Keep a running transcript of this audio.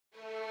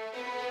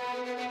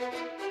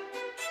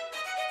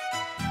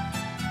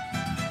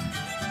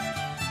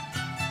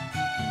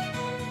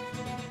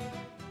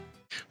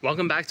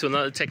Welcome back to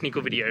another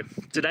technical video.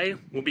 Today,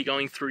 we'll be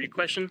going through your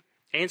question,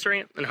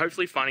 answering it, and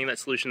hopefully finding that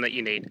solution that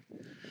you need.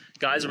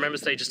 Guys, remember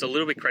to stay just a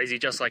little bit crazy,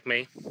 just like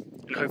me,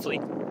 and hopefully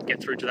get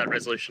through to that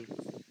resolution.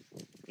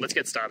 Let's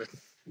get started.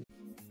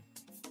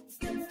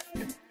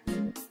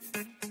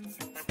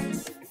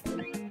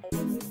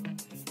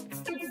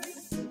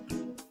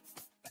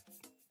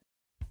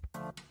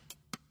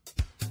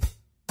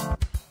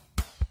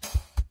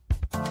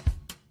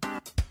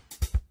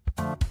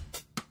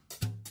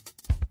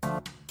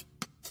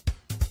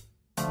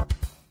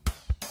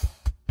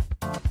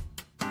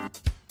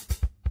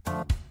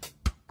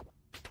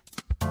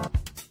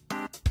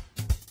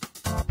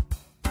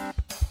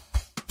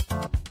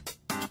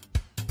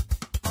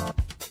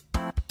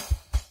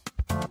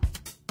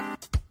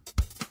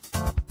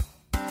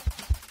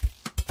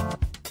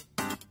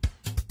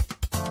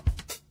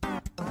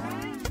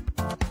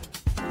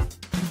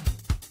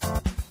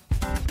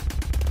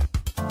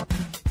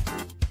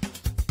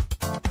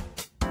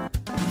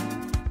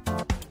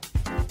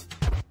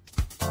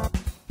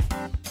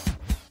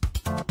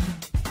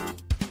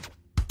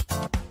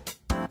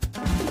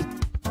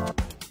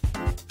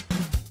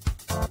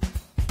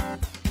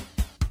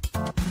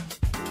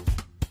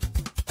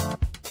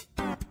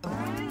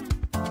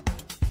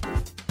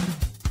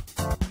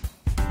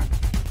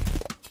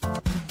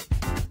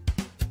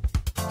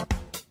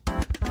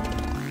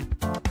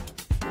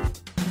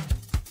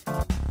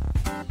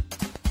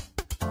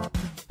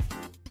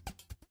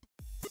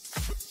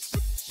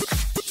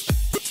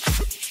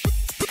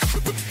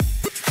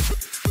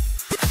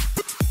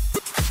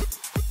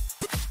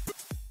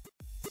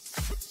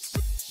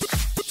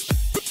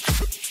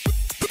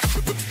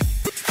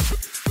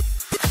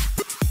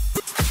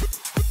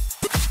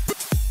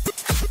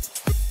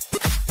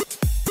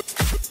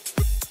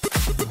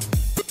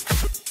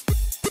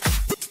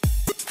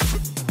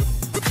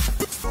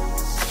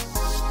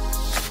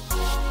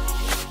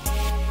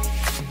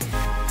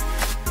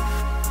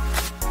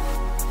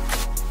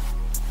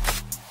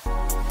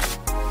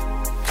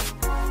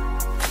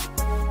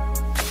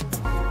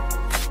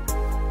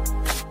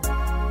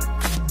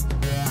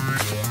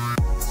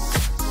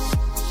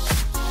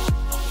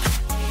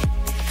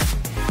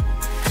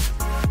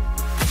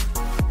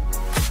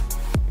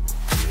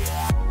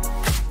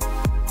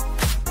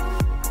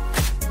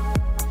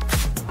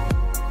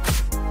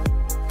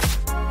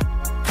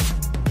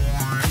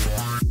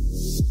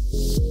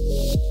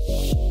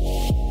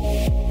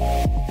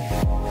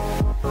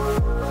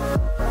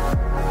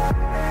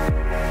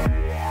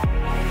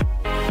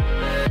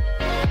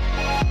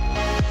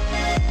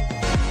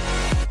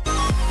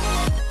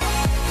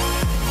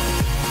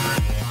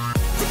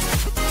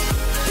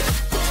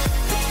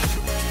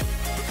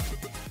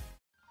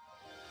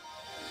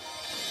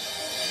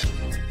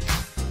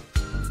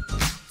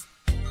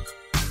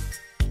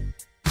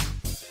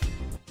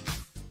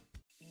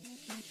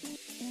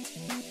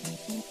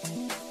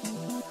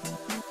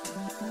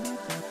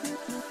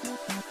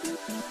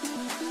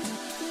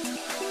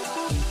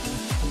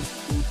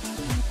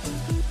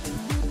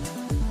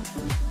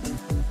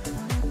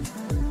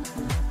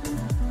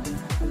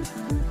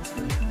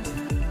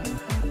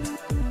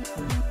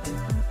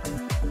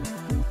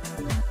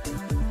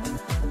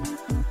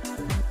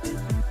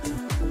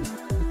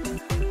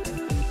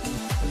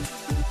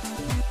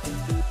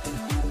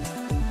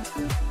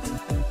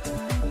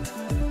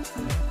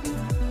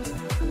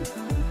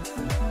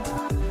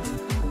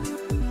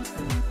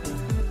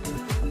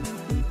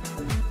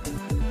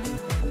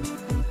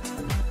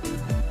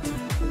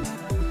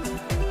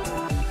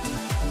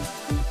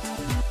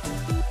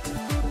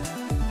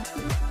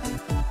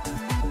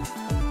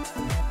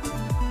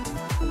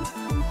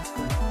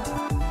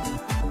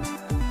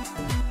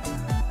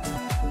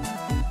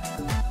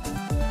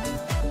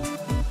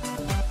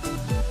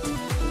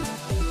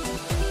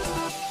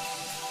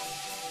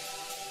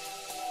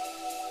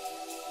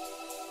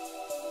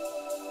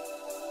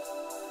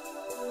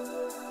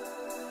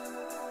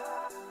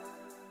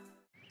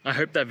 I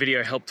hope that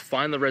video helped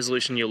find the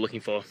resolution you're looking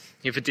for.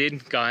 If it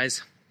did,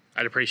 guys,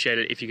 I'd appreciate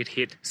it if you could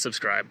hit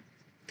subscribe.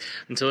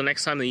 Until the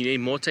next time that you need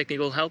more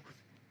technical help,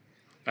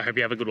 I hope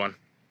you have a good one.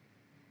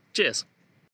 Cheers.